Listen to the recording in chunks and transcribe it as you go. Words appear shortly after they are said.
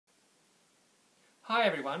Hi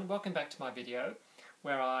everyone, welcome back to my video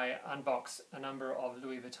where I unbox a number of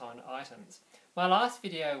Louis Vuitton items. My last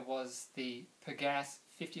video was the Pegasus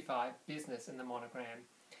 55 Business in the monogram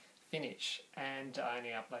finish, and I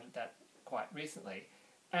only uploaded that quite recently.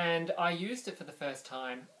 And I used it for the first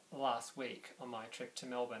time last week on my trip to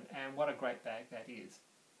Melbourne, and what a great bag that is.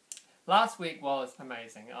 Last week was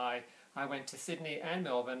amazing. I went to Sydney and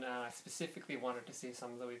Melbourne, and I specifically wanted to see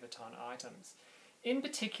some Louis Vuitton items. In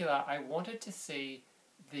particular, I wanted to see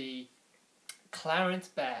the Clarence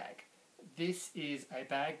Bag. This is a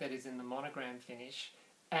bag that is in the monogram finish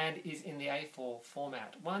and is in the A4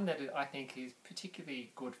 format, one that I think is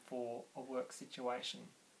particularly good for a work situation.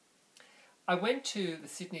 I went to the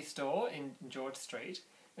Sydney store in George Street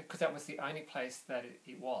because that was the only place that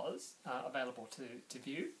it was available to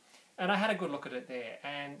view, and I had a good look at it there,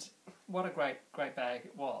 and what a great bag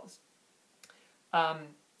it was.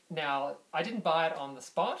 Now, I didn't buy it on the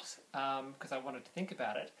spot because I wanted to think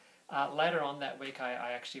about it. Later on that week,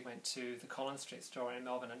 I actually went to the Collins Street store in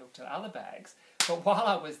Melbourne and looked at other bags. But while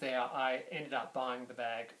I was there, I ended up buying the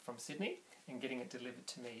bag from Sydney and getting it delivered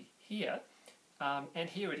to me here. And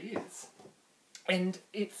here it is. And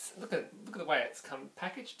it's look at the way it's come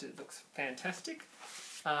packaged. It looks fantastic.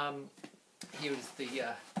 Here is the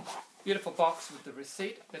beautiful box with the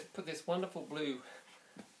receipt. Let's put this wonderful blue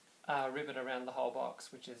ribbon around the whole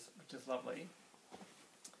box, which is lovely.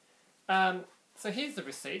 So here's the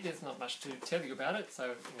receipt. There's not much to tell you about it.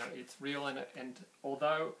 So it's real, and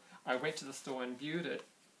although I went to the store and viewed it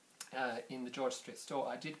in the George Street store,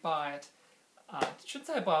 I did buy it. I should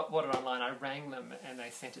say I bought it online. I rang them and they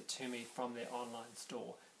sent it to me from their online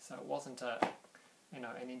store. So it wasn't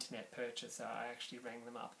an internet purchase. I actually rang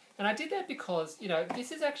them up, and I did that because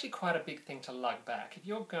this is actually quite a big thing to lug back. If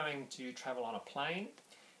you're going to travel on a plane,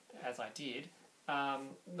 as I did,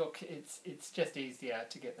 look, it's just easier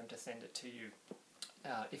to get them to send it to you.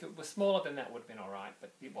 If it was smaller, then that would have been alright,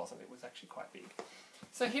 but it wasn't. It was actually quite big.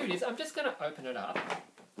 So here it is. I'm just going to open it up.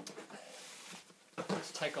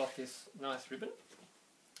 Let's take off this nice ribbon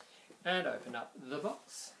and open up the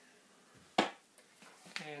box.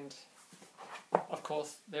 And of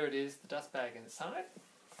course, there it is, the dust bag inside.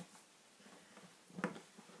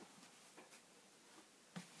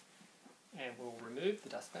 And we'll remove the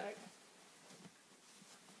dust bag.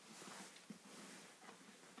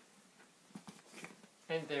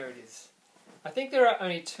 And there it is. I think there are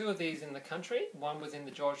only 2 of these in the country. One was in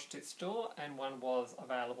the George Street store and one was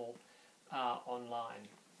available online.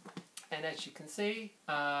 And as you can see,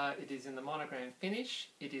 it is in the monogram finish.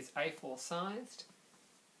 It is A4 sized,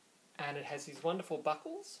 and it has these wonderful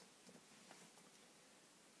buckles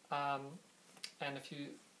and a few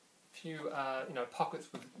pockets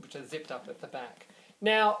which are zipped up at the back.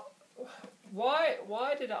 Now, why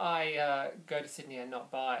did I go to Sydney and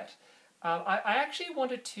not buy it? I actually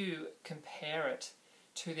wanted to compare it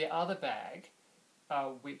to the other bag,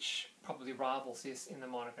 which probably rivals this in the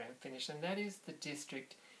monogram finish, and that is the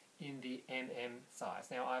District in the MM size.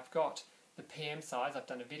 Now, I've got the PM size. I've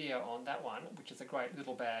done a video on that one, which is a great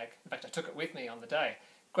little bag. In fact, I took it with me on the day.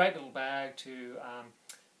 Great little bag to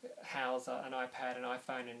house an iPad, an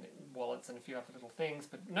iPhone, and wallets and a few other little things,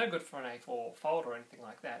 but no good for an A4 folder or anything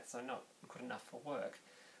like that, so not good enough for work.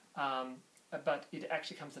 But it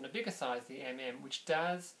actually comes in a bigger size, the MM, which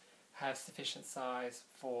does have sufficient size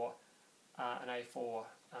for an A4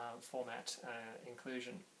 format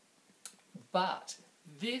inclusion. But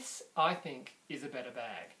this, I think, is a better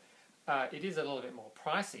bag. It is a little bit more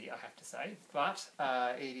pricey, I have to say, but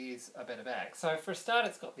it is a better bag. So for a start,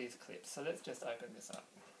 it's got these clips, so let's just open this up.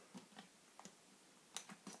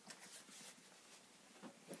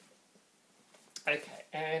 Okay,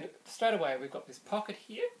 and straight away we've got this pocket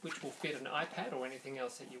here, which will fit an iPad or anything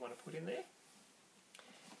else that you want to put in there.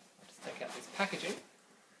 Just take out this packaging.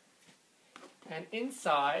 And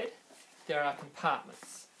inside there are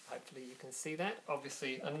compartments. Hopefully you can see that.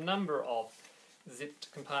 Obviously a number of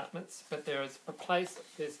zipped compartments, but there's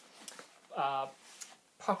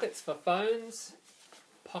pockets for phones,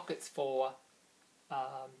 pockets for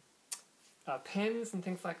pens and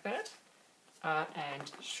things like that.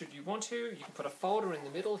 And should you want to, you can put a folder in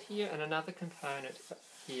the middle here and another component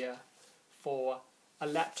here for a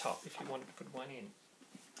laptop if you wanted to put one in.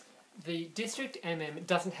 The District MM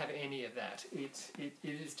doesn't have any of that. It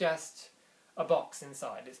is just a box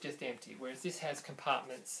inside. It's just empty, whereas this has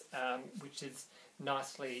compartments which is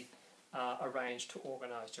nicely arranged to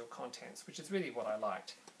organise your contents, which is really what I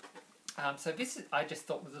liked. So this I just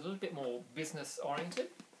thought was a little bit more business oriented,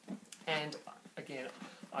 and again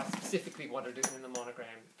I specifically wanted it in the monogram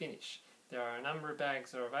finish. There are a number of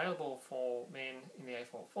bags that are available for men in the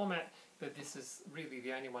A4 format, but this is really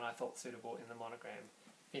the only one I thought suitable in the monogram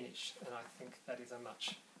finish, and I think that is a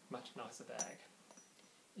much nicer bag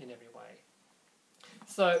in every way.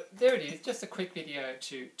 So there it is, just a quick video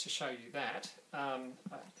to show you that.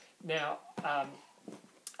 Now,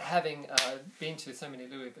 having been to so many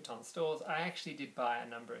Louis Vuitton stores, I actually did buy a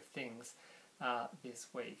number of things this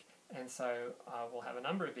week, and so we'll have a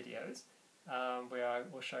number of videos where I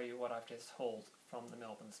will show you what I've just hauled from the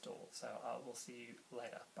Melbourne store. So we'll see you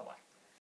later. Bye-bye.